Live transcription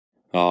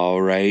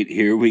All right,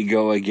 here we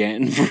go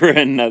again for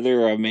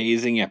another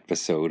amazing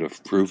episode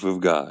of Proof of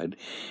God,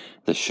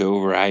 the show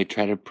where I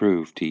try to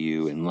prove to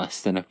you in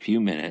less than a few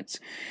minutes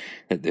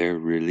that there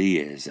really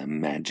is a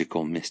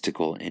magical,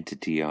 mystical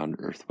entity on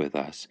earth with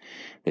us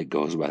that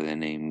goes by the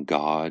name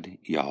God,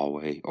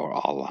 Yahweh, or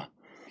Allah.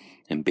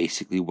 And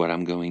basically what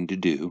I'm going to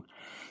do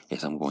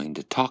is I'm going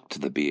to talk to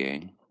the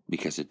being,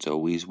 because it's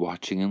always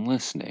watching and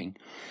listening,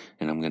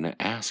 and I'm going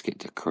to ask it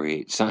to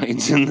create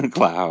signs in the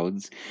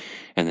clouds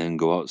and then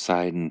go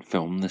outside and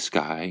film the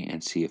sky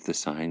and see if the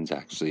signs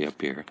actually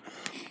appear.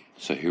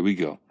 So here we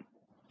go.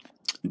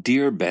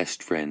 Dear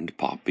best friend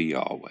Papa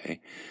Yahweh,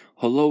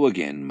 hello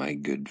again, my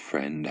good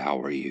friend.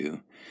 How are you?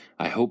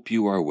 I hope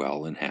you are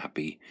well and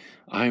happy.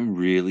 I'm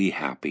really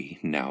happy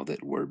now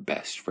that we're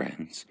best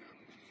friends.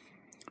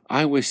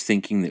 I was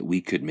thinking that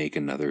we could make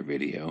another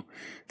video.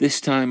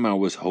 This time I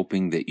was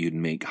hoping that you'd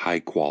make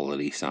high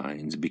quality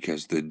signs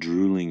because the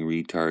drooling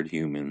retard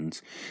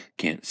humans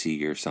can't see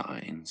your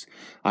signs.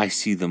 I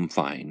see them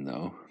fine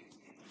though.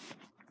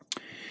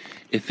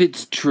 If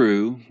it's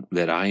true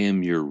that I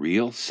am your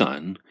real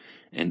son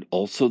and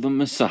also the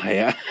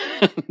Messiah,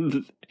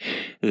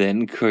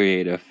 then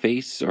create a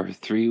face or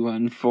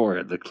 314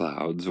 at the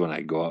clouds when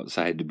I go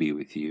outside to be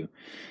with you.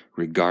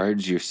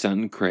 Regards, your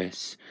son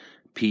Chris.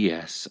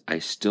 P.S. I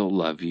still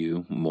love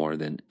you more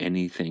than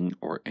anything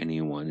or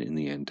anyone in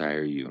the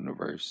entire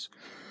universe.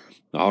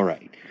 All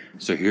right,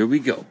 so here we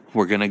go.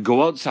 We're going to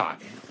go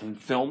outside and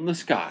film the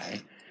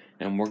sky,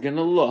 and we're going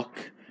to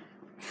look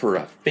for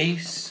a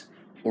face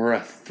or a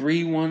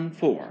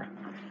 314.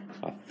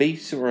 A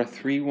face or a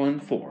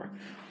 314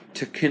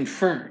 to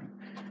confirm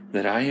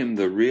that I am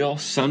the real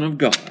Son of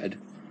God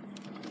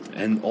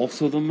and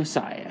also the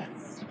Messiah.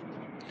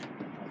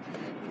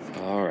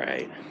 All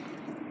right.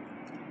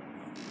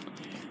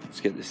 Let's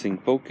get this thing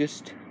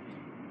focused.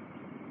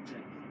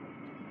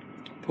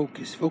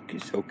 Focus.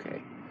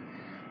 Okay.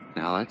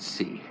 Now let's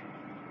see.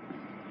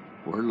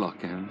 We're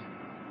looking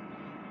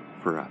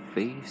for a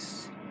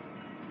face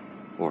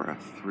or a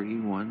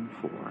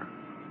 314.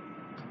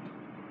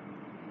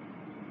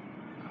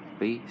 A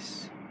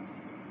face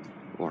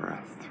or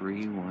a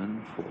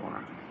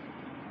 314.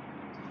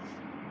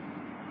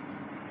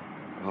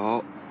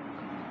 Oh,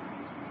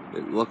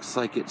 it looks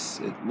like it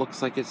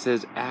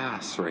says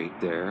ass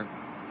right there.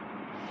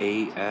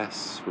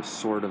 A-S with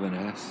sort of an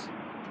S.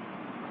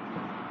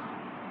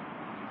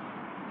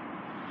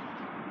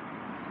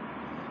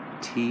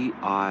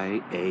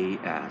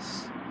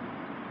 T-I-A-S.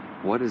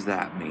 What does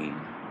that mean?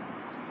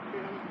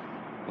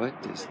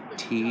 What does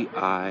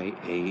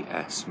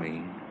T-I-A-S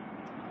mean?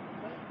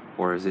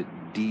 Or is it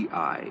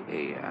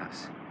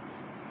D-I-A-S?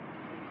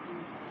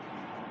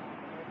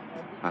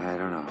 I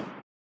don't know.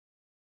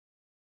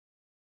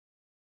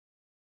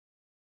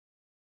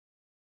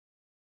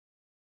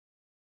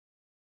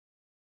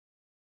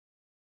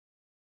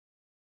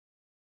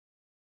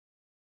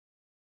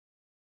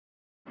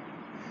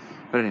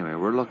 But anyway,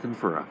 we're looking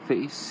for a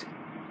face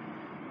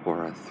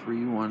or a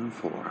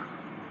 314.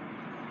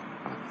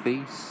 A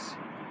face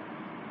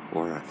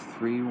or a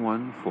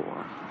 314.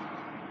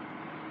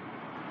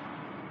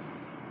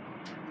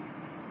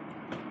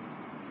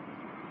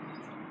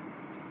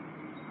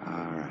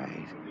 All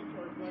right.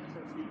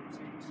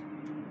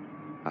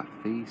 A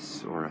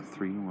face or a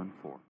 314.